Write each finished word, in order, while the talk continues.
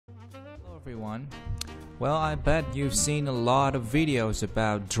Everyone. Well, I bet you've seen a lot of videos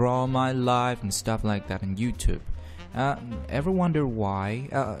about Draw My Life and stuff like that on YouTube. Ever wonder why?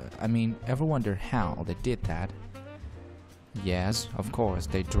 Ever wonder how they did that? Yes, of course,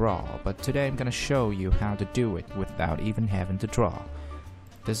 they draw, but today I'm gonna show you how to do it without even having to draw.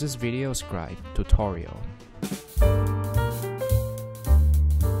 This is VideoScribe tutorial.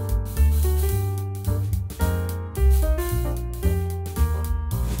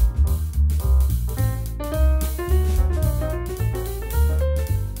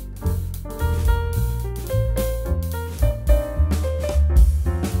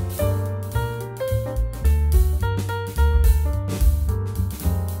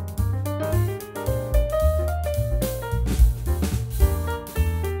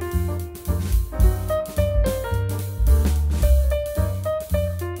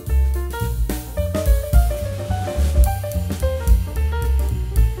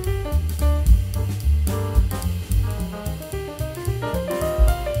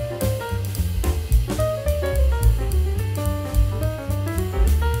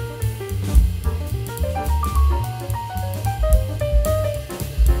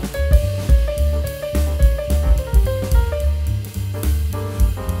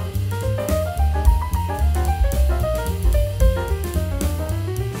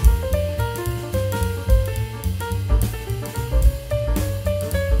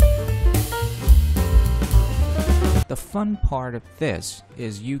 The fun part of this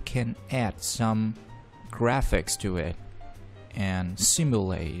is you can add some graphics to it and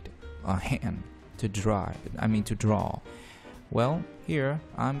simulate a hand to draw. Well, here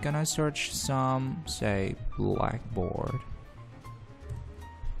I'm gonna search some, say, blackboard.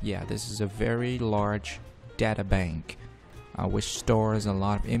 Yeah, this is a very large data bank which stores a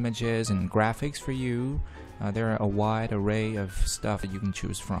lot of images and graphics for you. There are a wide array of stuff that you can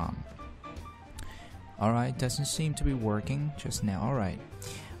choose from. Alright, doesn't seem to be working just now. Alright,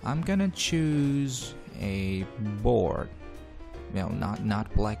 I'm gonna choose a board. Well,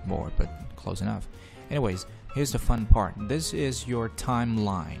 not blackboard, but close enough. Anyways, here's the fun part. This is your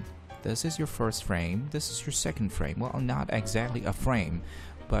timeline. This is your first frame. This is your second frame. Well, not exactly a frame,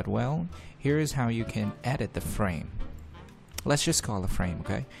 but well, here's how you can edit the frame. Let's just call it a frame,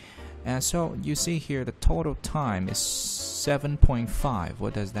 okay? And so you see here the total time is 7.5.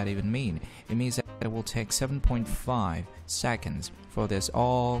 What does that even mean? It means that it will take 7.5 seconds for this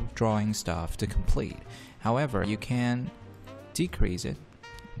all drawing stuff to complete. However, you can decrease it,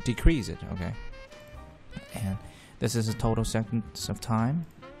 okay? And this is a total seconds of time.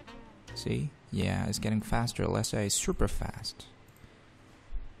 See? Yeah, it's getting faster. Let's say super fast.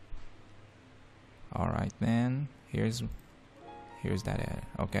 Alright then, here's that edit.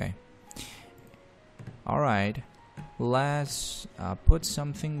 Okay. Alright, let's put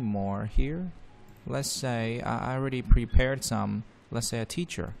something more here. Let's say I already prepared some, let's say a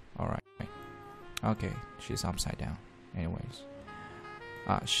teacher. Alright. Okay, she's upside down. Anyways,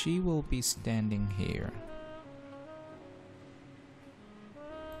 she will be standing here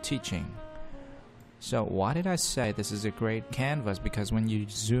teaching. So why did I say this is a great canvas? Because when you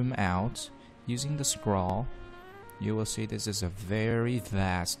zoom out using the scroll, you will see this is a very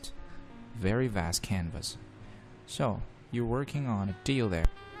vast canvas. So you're working on a deal there,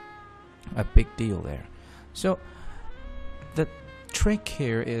 a big deal there. So the trick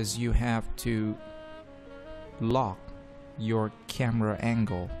here is you have to lock your camera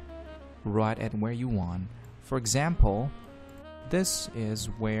angle right at where you want. For example, this is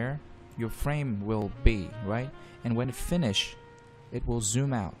where your frame will be, right? And when it finish, it will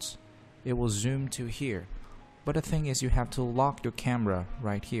zoom out. It will zoom to here. But the thing is, you have to lock your camera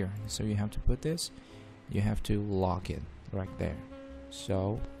right here. So you have to put this, you have to lock it right there.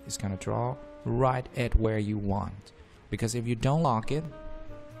 So it's gonna draw right at where you want. Because if you don't lock it,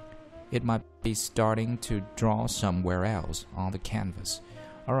 it might be starting to draw somewhere else on the canvas.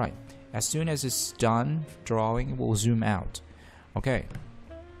 Alright, as soon as it's done drawing, it will zoom out. Okay,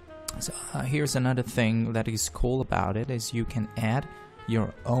 so here's another thing that is cool about it, is you can add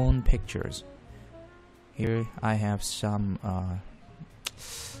your own pictures. Here I have some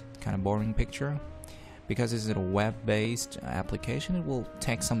kind of boring picture. Because it's a web-based application, it will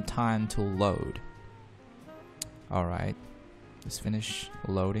take some time to load. Alright, let's finish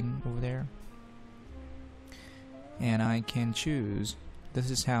loading over there. And I can choose,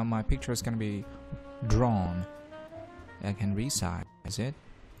 this is how my picture is going to be drawn. I can resize it.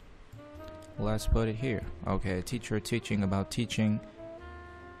 Let's put it here. Okay, teacher teaching about teaching.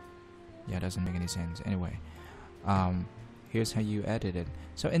 Yeah, it doesn't make any sense. Anyway, here's how you edit it.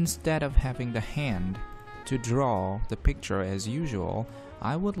 So instead of having the hand to draw the picture as usual,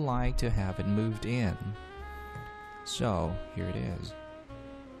 I would like to have it moved in. So here it is.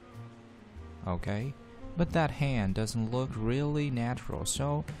 Okay, but that hand doesn't look really natural,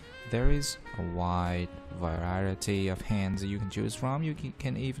 so there is a wide variety of hands that you can choose from. You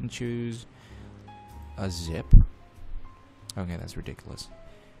can even choose a zip. Okay, that's ridiculous.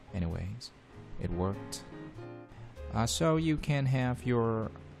 Anyways, it worked. So you can have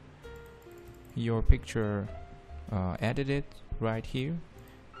your picture edited right here.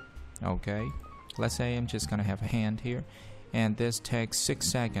 Okay, let's say I'm just gonna have a hand here, and this takes 6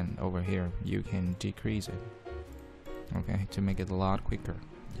 seconds over here. You can decrease it, okay, to make it a lot quicker.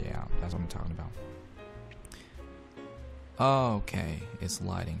 Yeah, that's what I'm talking about. Okay, it's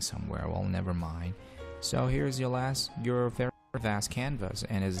lighting somewhere. Well, never mind. So here's your very vast canvas,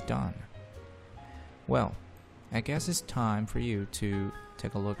 and it's done. Well, I guess it's time for you to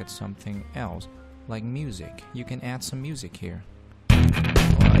take a look at something else, like music. You can add some music here.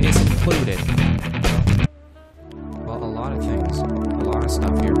 Well, it's included. Well, a lot of things, a lot of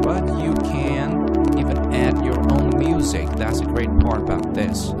stuff here, but you can even add your own music. That's a great part about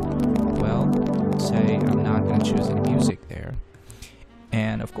this. Well, say I'm not going to choose any music there.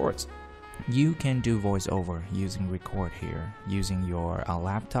 And of course, you can do voiceover using record here, using your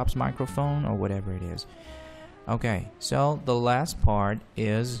laptop's microphone or whatever it is. Okay, so the last part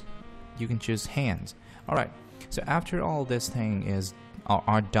is you can choose hands. Alright, so after all this thing is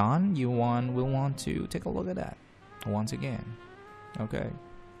are done, we want to take a look at that once again. Okay,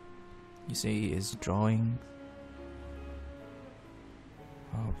 you see it's drawing.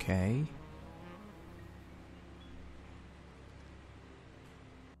 Okay,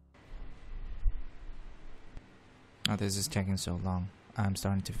 oh, this is taking so long. I'm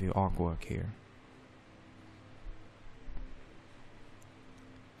starting to feel awkward here.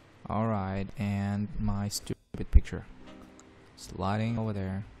 Alright, and my stupid picture sliding over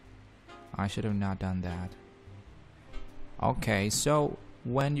there. I should have not done that. Okay, so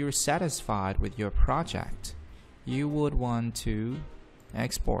when you're satisfied with your project, you would want to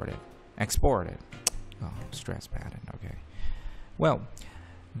export it. Oh, stress pattern. Okay. Well,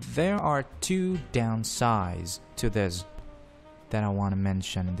 there are two downsides to this that I want to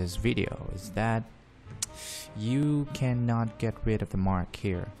mention in this video. Is that you cannot get rid of the mark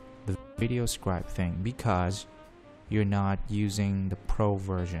here, the VideoScribe thing, because you're not using the Pro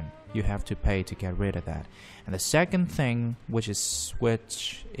version. You have to pay to get rid of that. And the second thing, which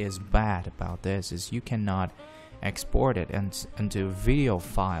is bad about this, is you cannot export it into a video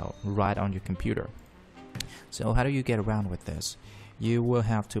file right on your computer. So how do you get around with this? You will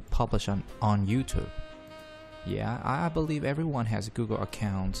have to publish on YouTube. Yeah, I believe everyone has a Google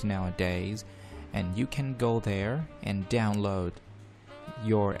account nowadays, and you can go there and download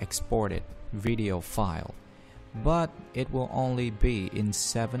your exported video file, but it will only be in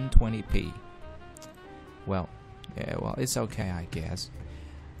 720p. Well, yeah, well, it's okay, I guess.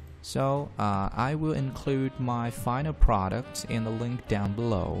 So I will include my final product in the link down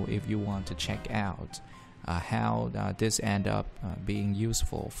below if you want to check out how this end up being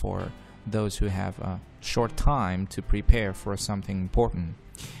useful for those who have a short time to prepare for something important.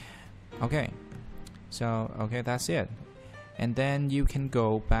 Okay, so that's it. And then you can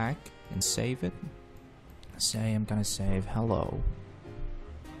go back and save it. Say I'm gonna save hello,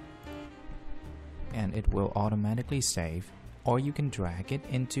 and it will automatically save, or you can drag it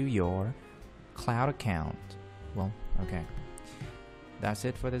into your cloud account. Well, okay, that's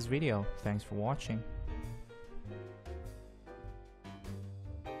it for this video. Thanks for watching.